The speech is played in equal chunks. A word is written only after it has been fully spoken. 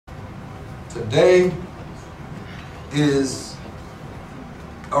Today is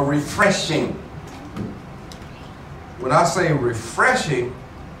a refreshing. When I say refreshing,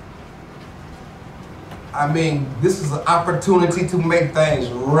 I mean this is an opportunity to make things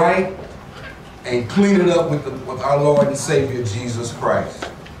right and clean it up with our Lord and Savior Jesus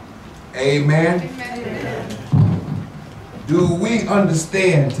Christ. Amen. Amen. Do we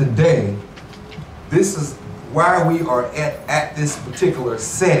understand today? This is why we are at this particular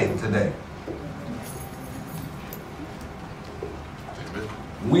setting today.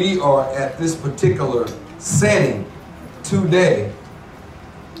 We are at this particular setting today,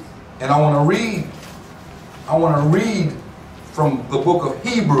 and I want to read from the book of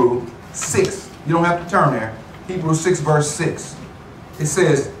Hebrews 6. You don't have to turn there. Hebrews 6 verse 6. It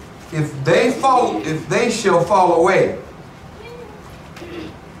says, if they shall fall away,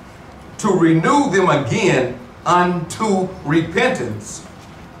 to renew them again unto repentance,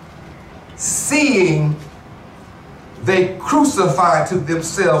 seeing they crucify to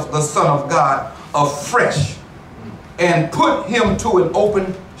themselves the Son of God afresh and put him to an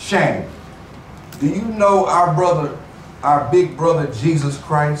open shame. Do you know our brother, our big brother Jesus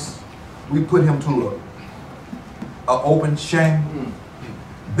Christ, we put him to an open shame?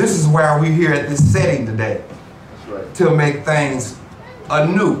 This is why we're here at this setting today. That's right. To make things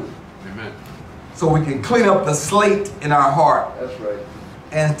anew. Amen. So we can clean up the slate in our heart. That's right.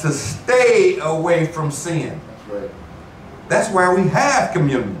 And to stay away from sin. That's right. That's why we have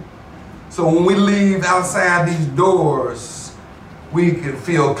communion. So when we leave outside these doors, we can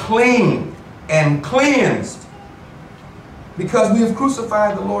feel clean and cleansed because we have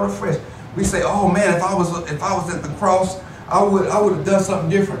crucified the Lord afresh. We say, "Oh man, if I was at the cross, I would have done something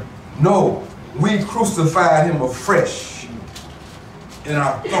different." No, we crucified him afresh in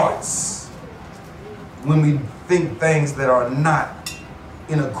our thoughts when we think things that are not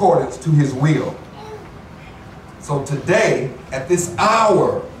in accordance to his will. So today, at this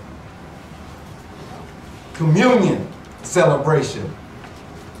hour, communion celebration,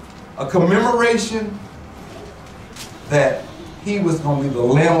 a commemoration that he was going to be the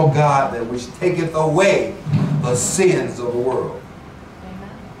Lamb of God that which taketh away the sins of the world. Amen.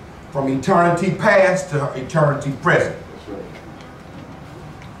 From eternity past to eternity present.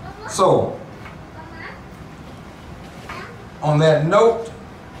 So, on that note,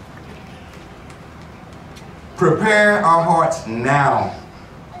 prepare our hearts now.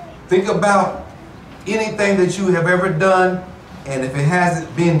 Think about anything that you have ever done, and if it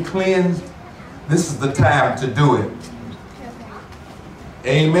hasn't been cleansed, this is the time to do it.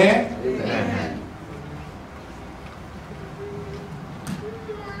 Amen? Amen.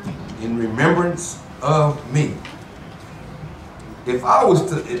 In remembrance of me. If I was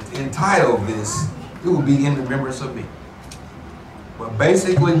to entitle this, it would be in remembrance of me. But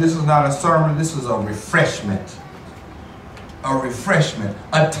basically, this is not a sermon, this is a refreshment. A refreshment,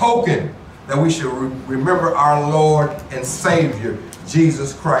 a token that we should remember our Lord and Savior,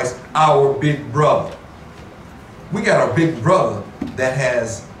 Jesus Christ, our big brother. We got a big brother that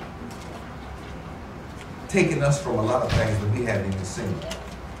has taken us from a lot of things that we haven't even seen.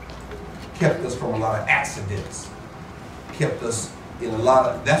 Kept us from a lot of accidents. Kept us in a lot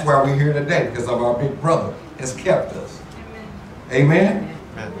of, that's why we're here today, because of our big brother has kept us. Amen?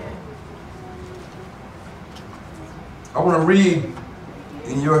 Amen. I want to read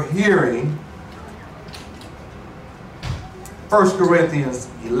in your hearing 1 Corinthians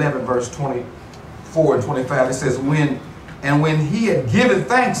 11 verse 24 and 25. It says, when he had given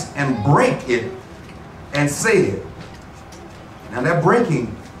thanks and brake it and said. Now that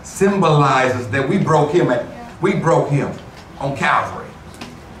breaking symbolizes that we broke him on Calvary.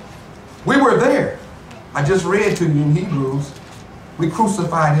 We were there. I just read to you in Hebrews, we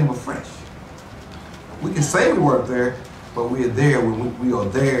crucified him afresh. We can say we weren't there, but we are there when we are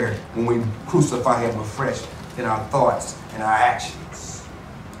there when we crucify him afresh in our thoughts and our actions.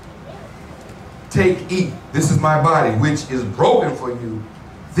 Take, eat. This is my body, which is broken for you.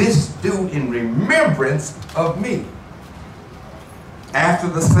 This do in remembrance of me. After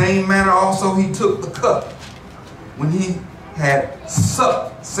the same manner also he took the cup when he had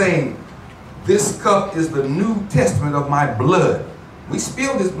supped, saying, this cup is the New Testament of my blood. We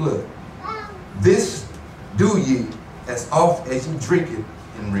spilled his blood. This do ye as oft as you drink it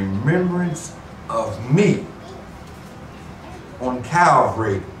in remembrance of me. On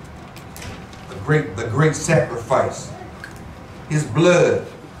Calvary, the great sacrifice, his blood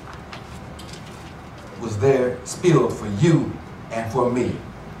was there spilled for you and for me,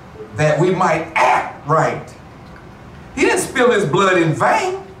 that we might act right. He didn't spill his blood in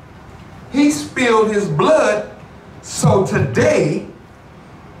vain. He spilled his blood so today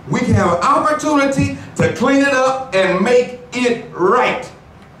we can have an opportunity to clean it up and make it right.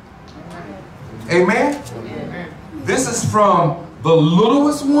 Amen? Amen. This is from the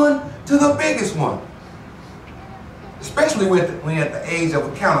littlest one to the biggest one. Especially when you're at the age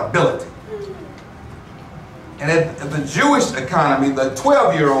of accountability. And at the Jewish economy, the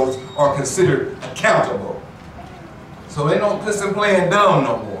 12-year-olds are considered accountable. So they don't listen playing dumb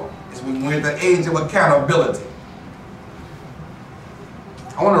no more. It's when we're at the age of accountability.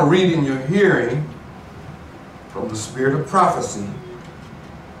 I want to read in your hearing from the Spirit of Prophecy.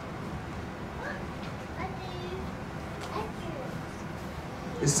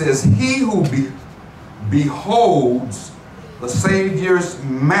 It says, he who beholds the Savior's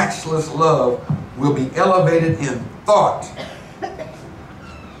matchless love will be elevated in thought,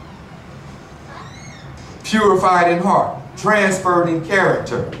 purified in heart, transferred in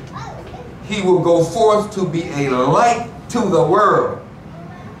character. He will go forth to be a light to the world,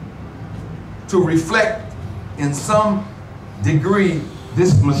 to reflect in some degree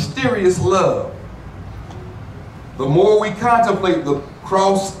this mysterious love. The more we contemplate the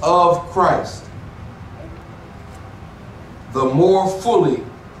cross of Christ, the more fully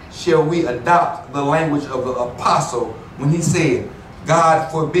shall we adopt the language of the apostle when he said, God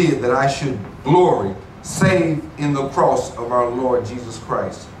forbid that I should glory save in the cross of our Lord Jesus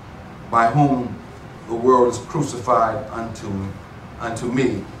Christ, by whom the world is crucified unto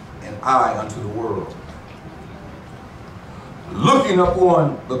me, and I unto the world. Looking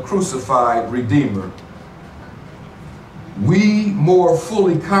upon the crucified Redeemer, we more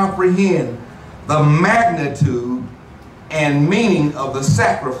fully comprehend the magnitude and meaning of the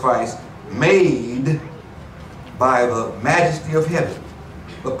sacrifice made by the majesty of heaven.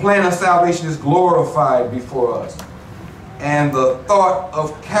 The plan of salvation is glorified before us, and the thought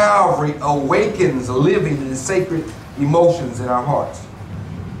of Calvary awakens living and sacred emotions in our hearts.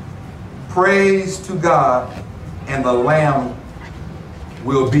 Praise to God, and the Lamb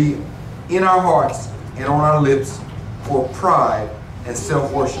will be in our hearts and on our lips, for pride and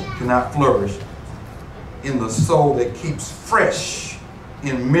self-worship cannot flourish in the soul that keeps fresh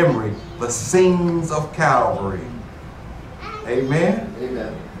in memory the scenes of Calvary. Amen?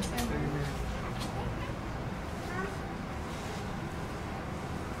 Amen.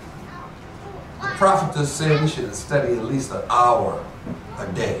 The prophetess said we should study at least an hour a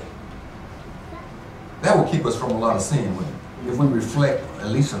day. That will keep us from a lot of sin, wouldn't it? If we reflect at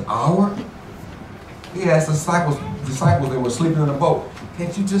least an hour. He asked the disciples that were sleeping in the boat,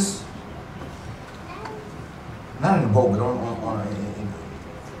 can't you just, not in the boat, but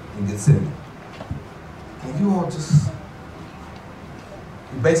in Gethsemane, can you all just,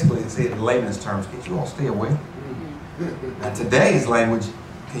 he basically said in layman's terms, can you all stay awake? Now today's language,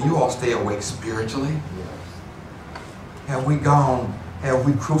 can you all stay awake spiritually? Have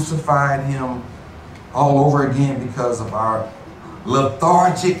we crucified him all over again because of our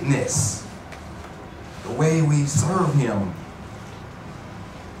lethargicness? The way we serve him,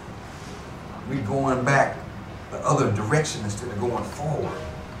 we're going back the other direction instead of going forward.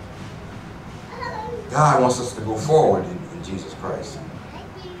 God wants us to go forward in Jesus Christ.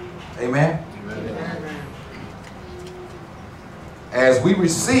 Amen? Amen. As we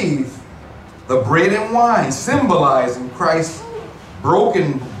receive the bread and wine symbolizing Christ's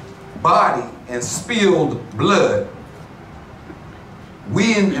broken body and spilled blood,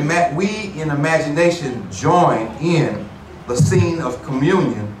 we in imagination join in the scene of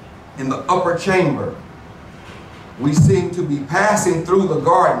communion in the upper chamber. We seem to be passing through the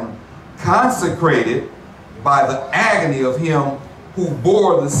garden consecrated by the agony of him who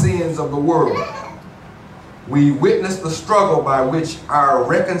bore the sins of the world. We witness the struggle by which our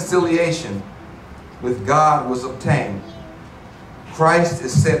reconciliation with God was obtained. Christ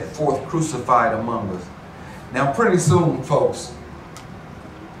is set forth crucified among us. Now pretty soon, folks,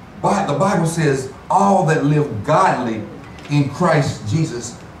 the Bible says all that live godly in Christ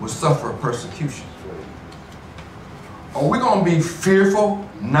Jesus will suffer persecution. Are we going to be fearful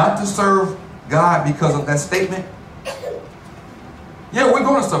not to serve God because of that statement? Yeah, we're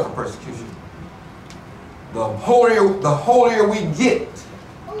going to suffer persecution. The holier we get,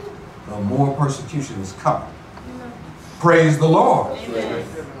 the more persecution is coming. Praise the Lord. Amen.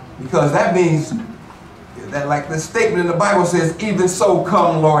 Because that means that, like the statement in the Bible says, even so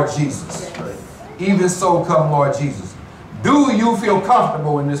come Lord Jesus. Even so come Lord Jesus. Do you feel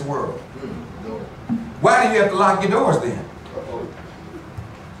comfortable in this world? Why do you have to lock your doors then?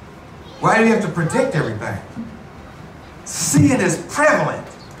 Why do you have to protect everything? Sin is prevalent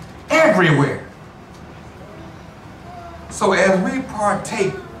everywhere. So as we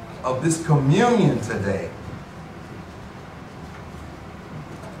partake of this communion today,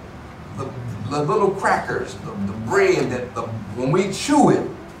 the little crackers, the bread, when we chew it,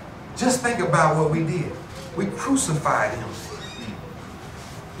 just think about what we did. We crucified him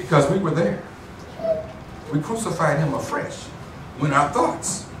because we were there. We crucified him afresh when our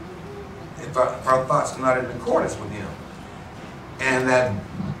thoughts, if our thoughts are not in accordance with him. And that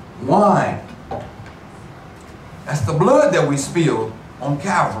wine, that's the blood that we spilled on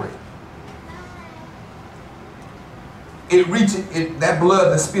Calvary. That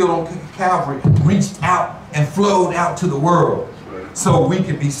blood that spilled on Calvary reached out and flowed out to the world so we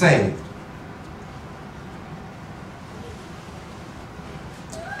could be saved.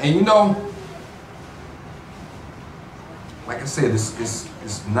 And you know, like I said,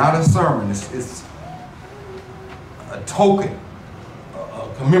 it's not a sermon. It's a token, a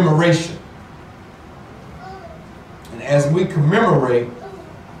commemoration. And as we commemorate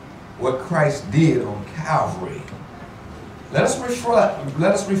what Christ did on Calvary, let us reflect.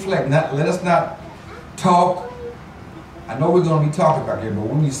 Let us not talk. I know we're going to be talking about it, but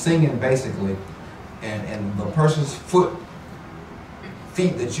when you're singing basically, and the person's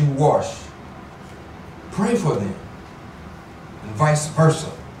feet that you wash, pray for them, and vice versa.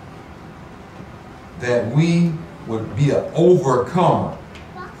 That we would be an overcomer,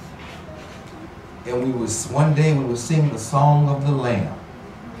 and one day we would sing the song of the Lamb.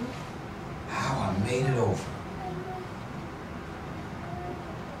 How I made it over.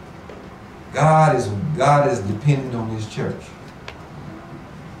 God is dependent on his church.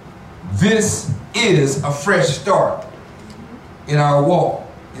 This is a fresh start in our walk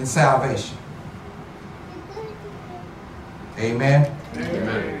in salvation. Amen.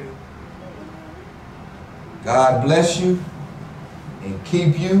 Amen. God bless you and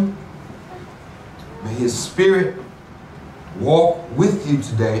keep you. May his spirit walk with you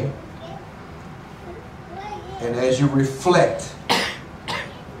today. And as you reflect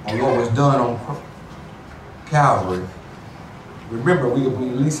on what was done on Calvary, remember we at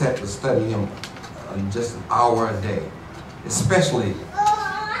least have to study him just an hour a day, especially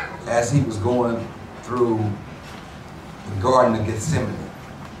as he was going through the Garden of Gethsemane.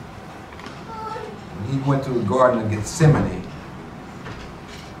 When he went through the Garden of Gethsemane,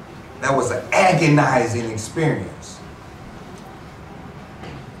 that was an agonizing experience.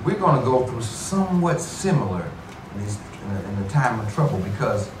 We're going to go through somewhat similar in the time of trouble,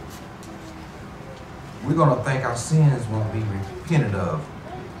 because we're going to think our sins won't be repented of,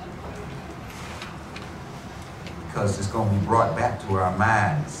 because it's going to be brought back to our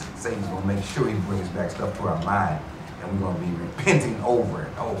minds. Satan's going to make sure he brings back stuff to our mind, and we're going to be repenting over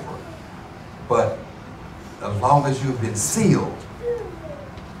and over. But as long as you've been sealed,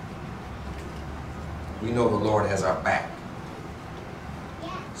 we know the Lord has our back.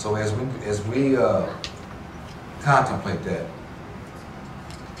 So as we contemplate that,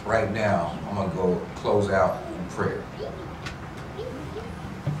 right now, I'm going to go close out in prayer.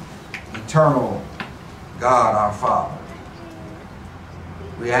 Eternal God, our Father,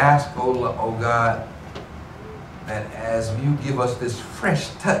 we ask, oh God, that as you give us this fresh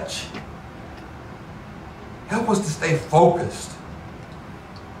touch, help us to stay focused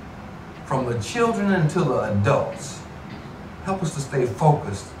from the children until the adults. Help us to stay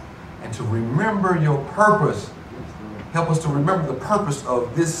focused and to remember your purpose. Help us to remember the purpose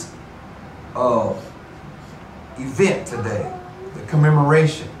of this event today, the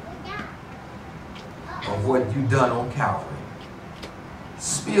commemoration of what you've done on Calvary.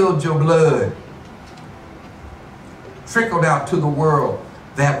 Spilled your blood, trickled out to the world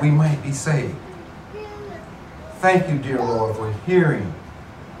that we might be saved. Thank you, dear Lord, for hearing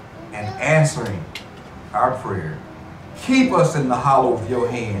and answering our prayer. Keep us in the hollow of your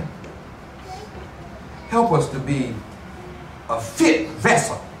hand. Help us to be a fit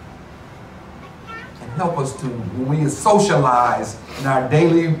vessel. And help us to, when we socialize in our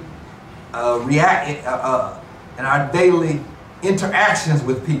daily in our daily interactions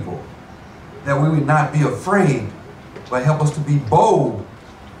with people, that we would not be afraid, but help us to be bold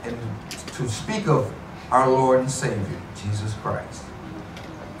and to speak of our Lord and Savior, Jesus Christ.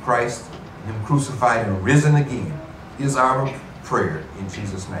 Christ, him crucified and risen again, is our prayer in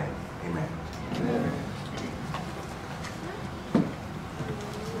Jesus' name. Amen.